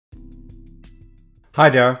Hi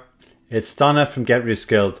there, it's Donna from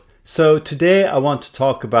GetReskilled. So today I want to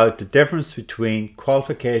talk about the difference between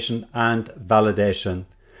qualification and validation.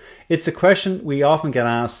 It's a question we often get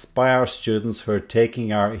asked by our students who are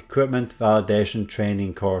taking our equipment validation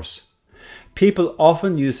training course. People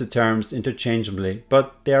often use the terms interchangeably,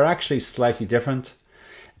 but they are actually slightly different.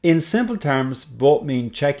 In simple terms, both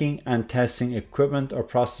mean checking and testing equipment or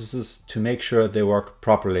processes to make sure they work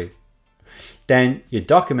properly. Then you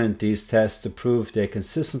document these tests to prove they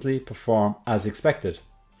consistently perform as expected.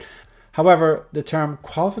 However, the term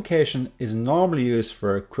qualification is normally used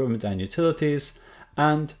for equipment and utilities,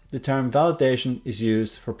 and the term validation is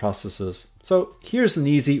used for processes. So here's an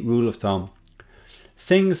easy rule of thumb.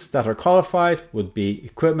 Things that are qualified would be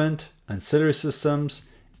equipment, ancillary systems,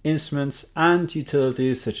 instruments, and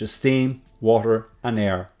utilities such as steam, water, and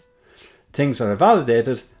air. Things that are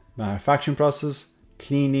validated, manufacturing process,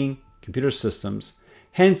 cleaning, computer systems.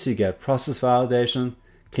 Hence you get process validation,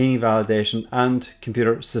 cleaning validation, and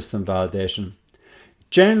computer system validation.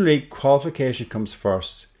 Generally, qualification comes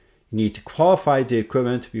first. You need to qualify the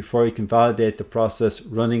equipment before you can validate the process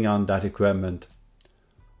running on that equipment.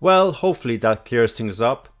 Well, hopefully that clears things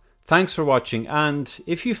up. Thanks for watching, and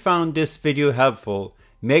if you found this video helpful,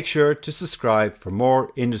 make sure to subscribe for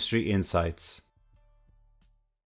more industry insights.